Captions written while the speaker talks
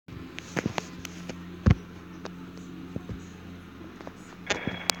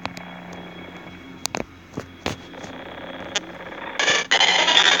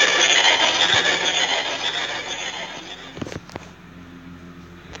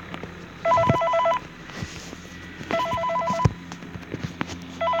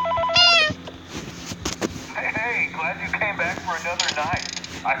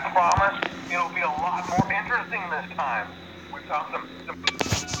I promise it'll be a lot more interesting this time. We found some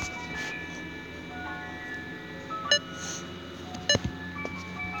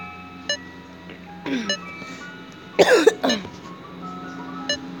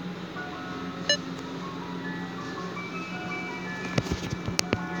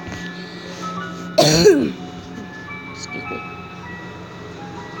Excuse me.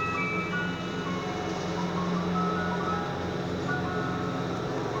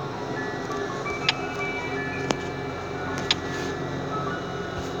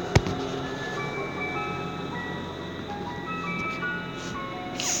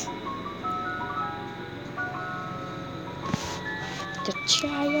 The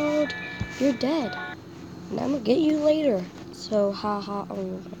child, you're dead. And I'm gonna get you later. So, haha. Oh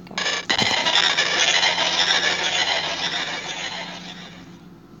my god.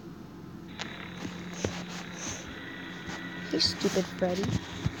 Hey, stupid Freddy.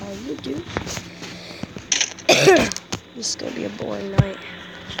 How you do? This is gonna be a boring night.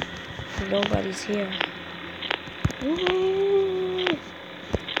 Nobody's here. Woo!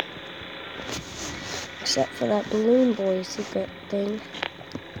 Except for that balloon boy secret thing.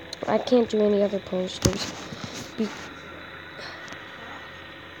 I can't do any other posters.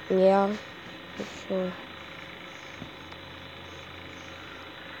 Yeah, for sure.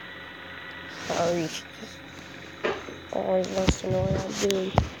 Sorry. Always wants to know what I'm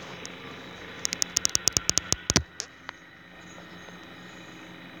doing.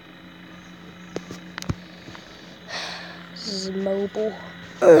 This is mobile.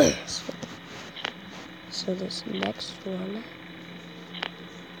 So this next one.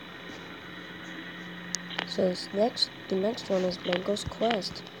 The next one is Mango's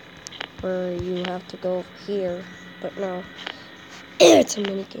Quest, where you have to go over here, but no, it's a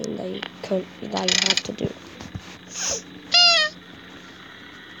mini game that you have to do.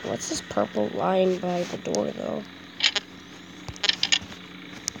 What's this purple line by the door, though?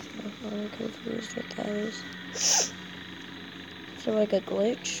 I'm confused what that is. Is it like a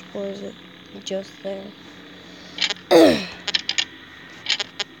glitch, or is it just there?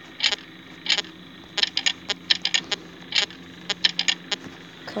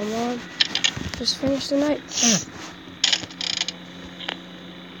 Come on, just finish the night.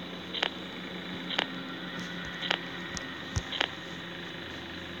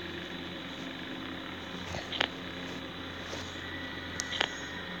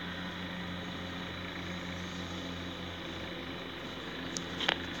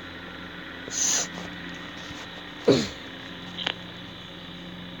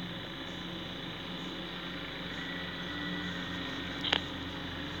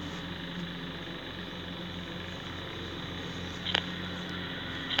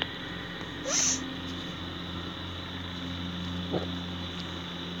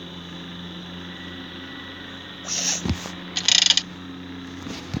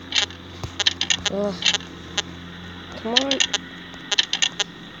 Ugh. Come on.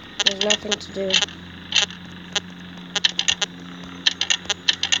 There's nothing to do.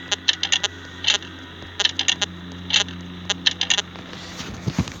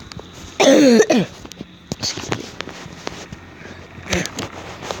 I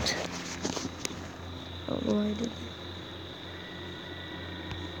don't know why I did that.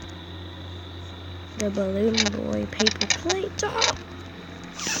 The balloon boy paper plate top.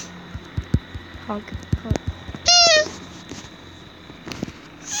 Hug.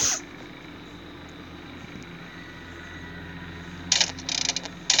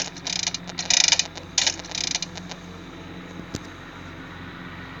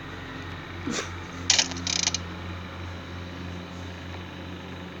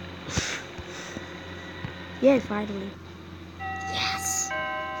 Yeah, finally. Yes.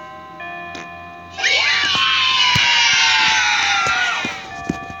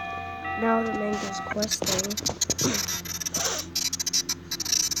 Now the Mango's Quest thing.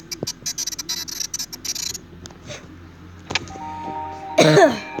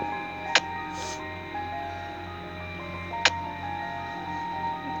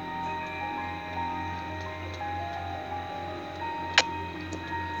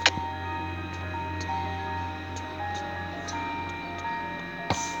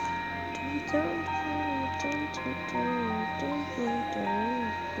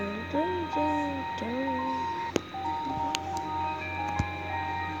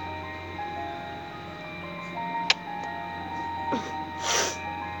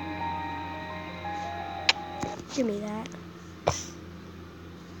 Give me that.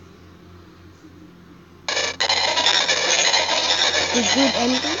 The good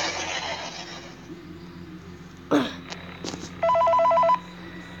ending.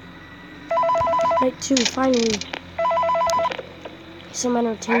 too, finally. Some Hey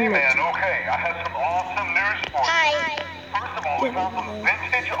entertainment. man, okay, I have some awesome news for you. First of all, we Get found over some there.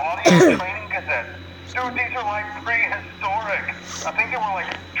 vintage audio training cassettes. Dude, these are like prehistoric. I think they were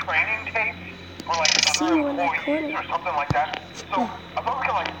like training tapes for like See other you in that employees corner. or something like that. So I thought we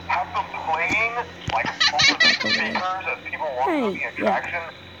could like have them playing like over the Over there. speakers as people walk through Hey, the yeah. attraction.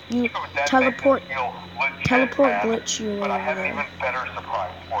 You Dude, that teleport, makes it feel legit, teleport man. glitch your way But I over have an there. even better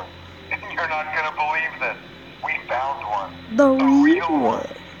surprise for you. You're not gonna believe this. We found one. The A real real one. one.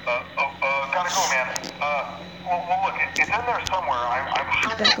 Gotta go, man. Well, look, it's in there somewhere. I'm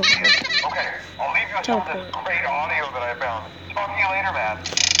sure Back you'll over see here. it. Okay, I'll leave you with some of this Teleport. great audio that I found. Talk to you later, man.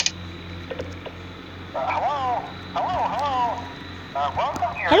 Hello?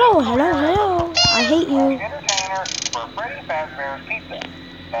 Welcome to your Hello, new hello, career as a hello. I hate you. entertainer for Freddy Fazbear's Pizza.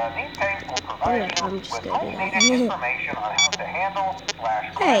 These tapes will Oh provide yeah, you I'm just with gonna do much that. needed information on how to handle /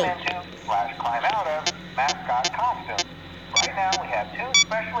 climb Hey. into / climb out of mascot costumes. Right now we have two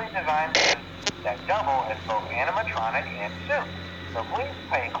specially designed suits that double as both animatronic and suit. So please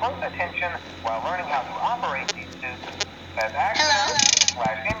pay close attention while learning how to operate these suits, as accidents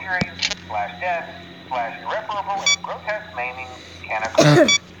 / injuries / death / irreparable and grotesque maiming can occur.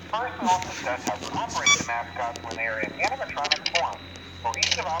 First, we will discuss how to operate the mascots when they are in animatronic form. For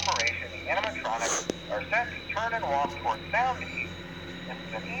ease of operation, the animatronics are set to turn and walk towards sound ease. This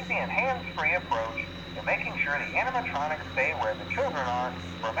is an easy and hands-free approach to making sure the animatronics stay where the children are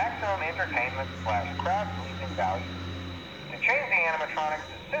for maximum entertainment / crowd-pleasing value. To change the animatronics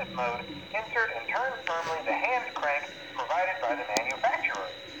to suit mode, insert and turn firmly the hand crank provided by the manufacturer.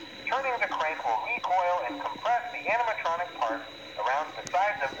 Turning the crank will recoil and compress the animatronic parts around the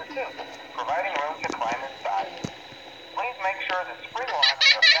sides of the suit, providing room to climb inside. Please make sure the spring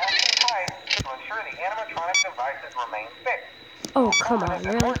locks are fastened tight to ensure the animatronic devices remain fixed. Oh, We'll come cover on, this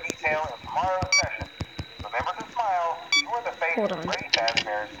in really? more detail in tomorrow's session. Remember to smile. You are the face Hold of on. Freddy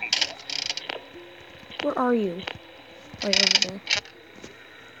Fazbear's Pizza. Where are you? Right over there.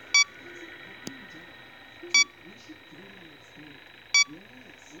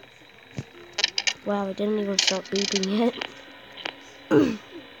 Wow, it didn't even start beeping yet.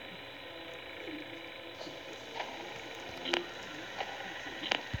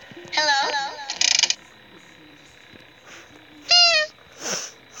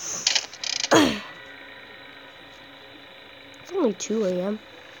 It's only 2 a.m.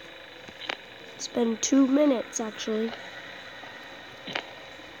 It's been 2 minutes, actually.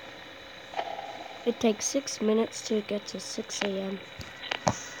 It takes 6 minutes to get to 6 a.m.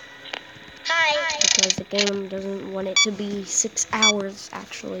 Because the game doesn't want it to be 6 hours,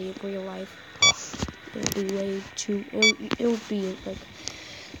 actually, in real life. It'll be way too... It'll be, like,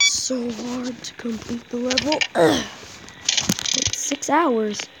 so hard to complete the level. Like 6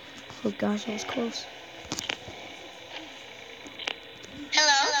 hours. Oh gosh, that was close.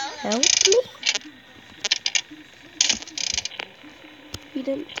 Help me? He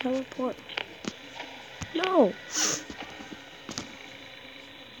didn't teleport. No.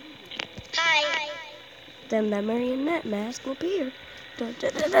 Then that marionette mask will appear. Dun,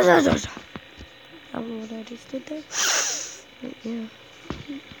 dun, dun, dun, dun, dun. I don't know what I just did there. But yeah.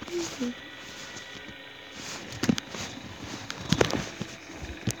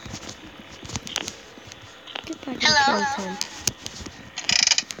 Get back in time.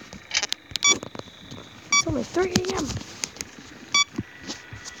 It's only 3 a.m.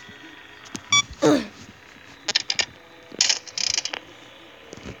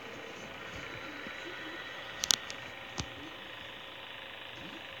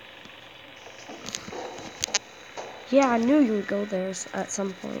 Yeah, I knew you would go there at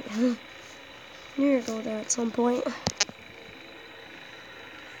some point. Knew you'd go there at some point.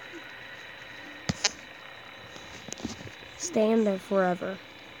 Stay in there forever.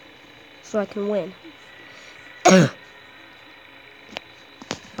 So I can win. Out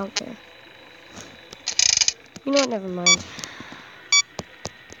there. You know what, never mind.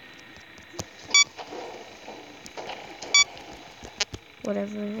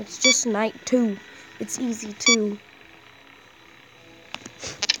 Whatever, it's just night 2. It's easy too.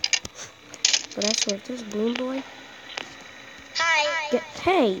 But I swear, if there's a Balloon Boy...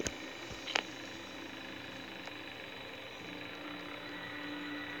 Hey!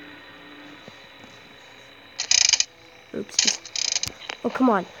 Oops. Oh, come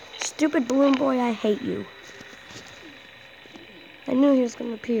on. Stupid Balloon Boy, I hate you. I knew he was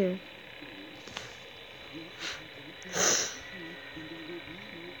gonna appear.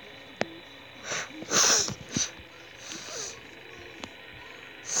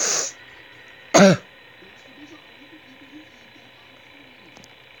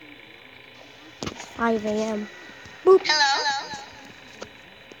 5 a.m. Boop. Hello?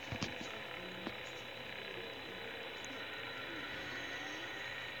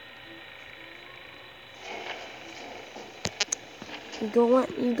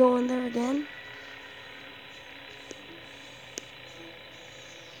 You going there again?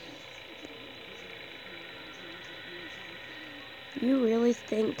 You really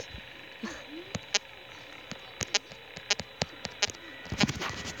think?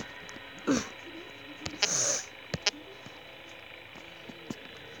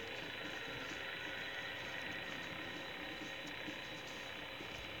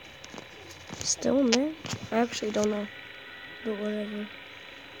 Still in there? I actually don't know. But whatever.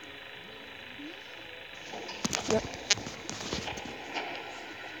 Yep.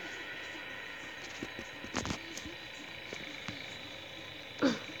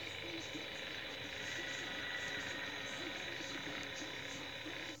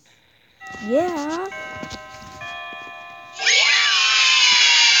 Yeah.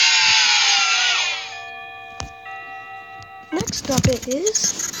 Next up it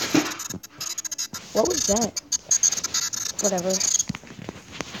is... What was that? Whatever.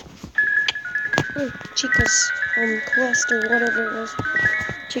 Chica's quest or whatever it was.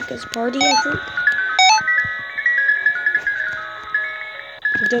 Chica's party, I think.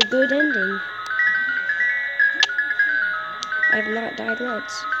 The good ending. I have not died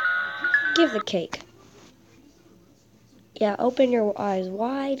once. Give the cake. Yeah, open your eyes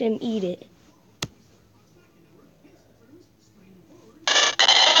wide and eat it.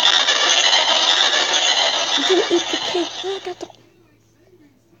 You didn't eat the cake. Oh, I got the...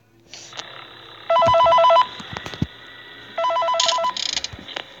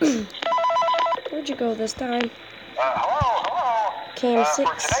 Where'd you go this time? Hello. Cam For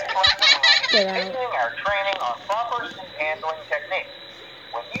 6. today's lesson, we'll be Get out. continuing our training on proper suit handling techniques.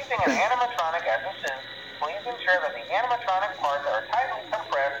 When using an animatronic as a suit, please ensure that the animatronic parts are tightly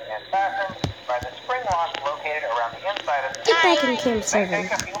compressed and fastened by the spring locks located around the inside of the Get suit. back in Cam It may 7.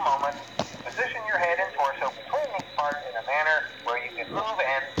 take a few moments to position your head and torso between these parts in a manner where you can move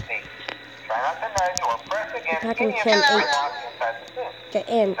and see. Try not to nudge or press against Back in any of Cam the spring 8. locks inside the suit. Get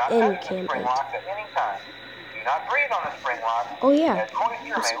Do not in touch the Cam spring 8. locks at any time. Do not breathe on the spring locks, Oh yeah, as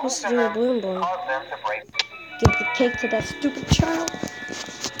moisture I'm may supposed to loosen do a them balloon and boy. cause them to break. Give the cake to that stupid child.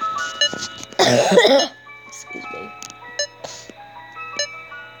 Excuse me.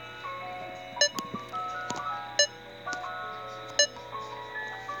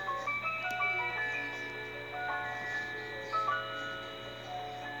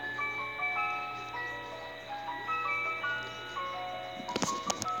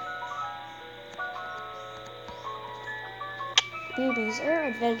 Boobies Air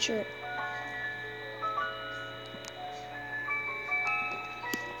Adventure.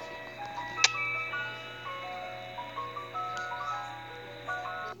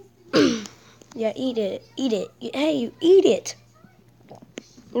 Yeah, eat it. Eat it. Hey, you eat it.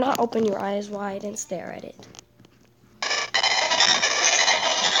 Not open your eyes wide and stare at it.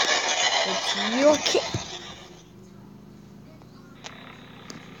 It's your cake.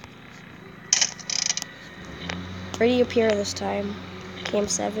 Pretty appear this time. Cam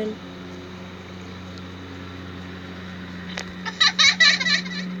 7.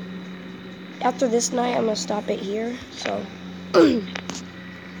 After this night, I'm gonna stop it here. So,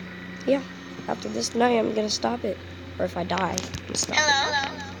 yeah. After this night, I'm gonna stop it. Or if I die, I'm gonna stop it.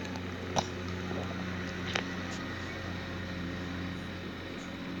 Hello?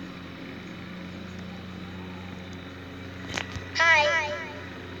 Hi.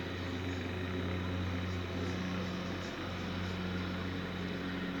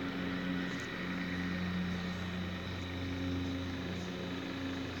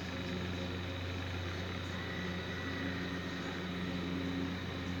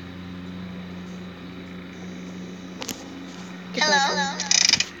 Hello?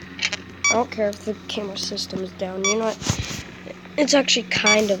 I don't care if the camera system is down. You know what? It's actually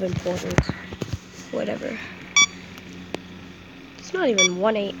kind of important. Whatever. It's not even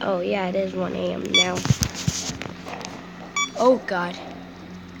 1 a.m. Oh, yeah, it is 1 a.m. now. Oh, God.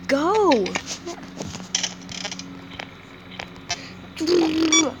 Go!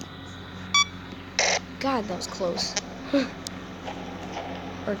 God, that was close.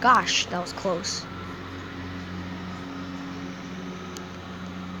 Or gosh, that was close.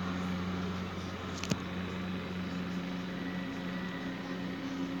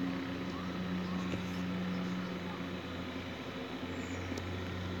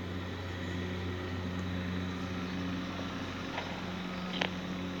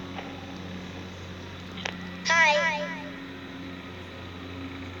 Hi.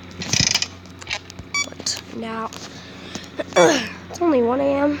 now. It's only 1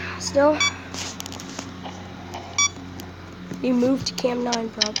 a.m. still. You moved to cam 9,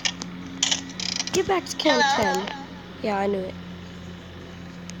 probably. Get back to cam 10. Yeah, I knew it.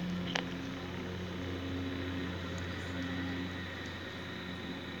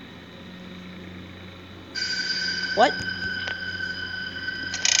 What?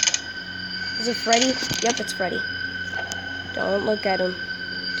 Is it Freddy? Yep, it's Freddy. Don't look at him.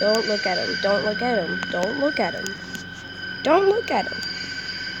 Don't look at him. Don't look at him. Don't look at him. Don't look at him.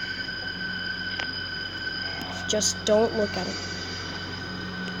 Just don't look at him.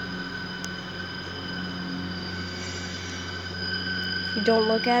 If you don't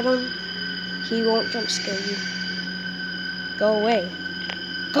look at him, he won't jump scare you. Go away.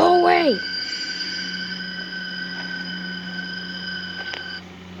 Go away!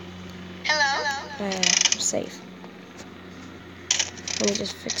 I'm safe. Let me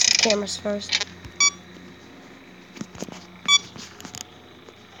just fix the cameras first.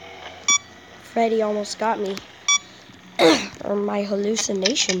 Freddy almost got me. Or my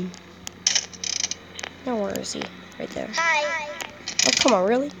hallucination. Now where is he? Right there. Hi. Oh, come on,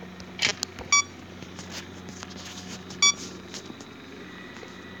 really?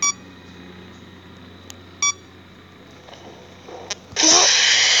 No.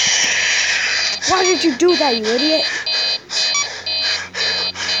 Why did you do that, you idiot?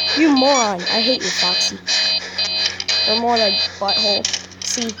 You moron. I hate you, Foxy. Or more like butthole.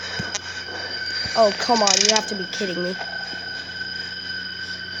 See? Oh, come on. You have to be kidding me.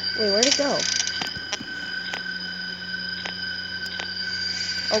 Wait, where'd it go?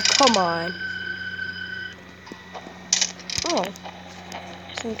 Oh, come on. Oh.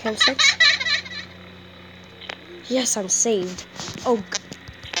 So in cam 6? Yes, I'm saved. Oh,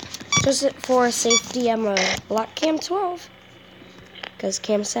 just for safety, I'm a block cam 12. Because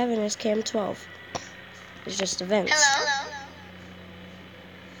cam 7 is cam 12. It's just events.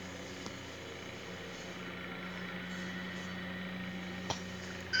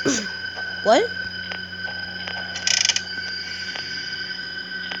 What?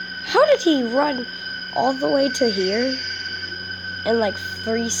 How did he run all the way to here in like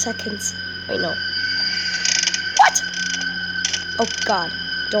 3 seconds? Wait, no. What? Oh, God.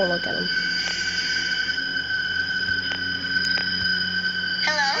 Don't look at him.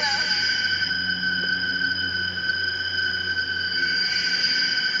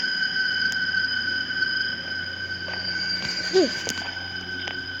 Phew.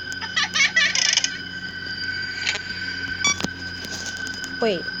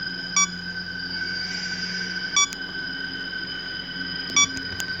 Wait.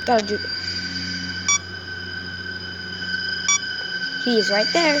 Gotta do. He's right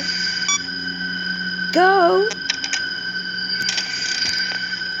there. Go.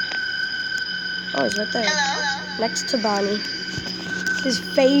 Oh, he's right there. Next to Bonnie. His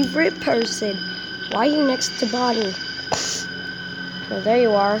favorite person. Why are you next to Bonnie? Oh, there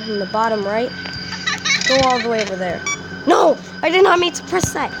you are, in the bottom right. Go all the way over there. No! I did not mean to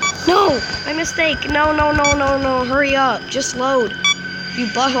press that. No! My mistake. No, no, no, no, no. Hurry up. Just load. You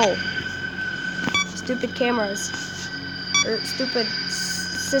butthole. Stupid cameras. Or stupid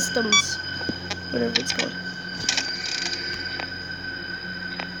systems. Whatever it's called.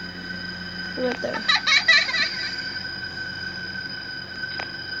 Right there.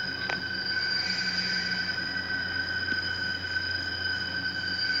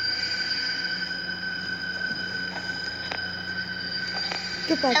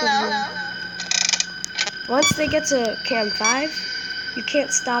 Get back over here. Once they get to cam 5, you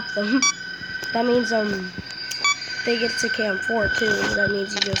can't stop them. That means they get to cam 4 too. That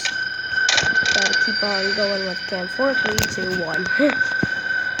means you just gotta keep on going with cam 4, 3, 2, 1.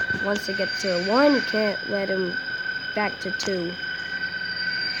 Once they get to 1, you can't let them back to 2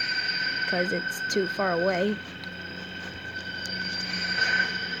 because it's too far away.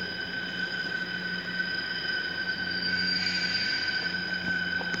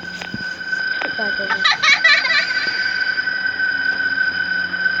 Back over.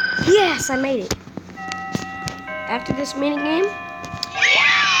 Yes, I made it. After this mini game,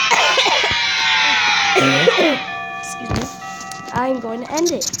 excuse me, I'm going to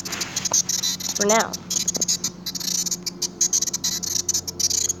end it for now.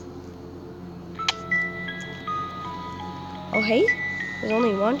 Oh, hey, there's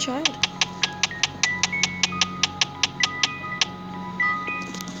only one child.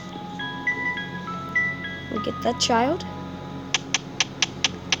 We get that child.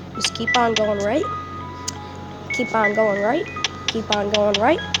 Just keep on going right. Keep on going right. Keep on going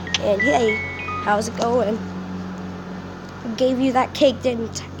right. And hey, how's it going? Who gave you that cake,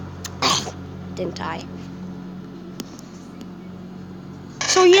 didn't I?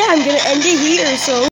 So yeah, I'm gonna end it here. So.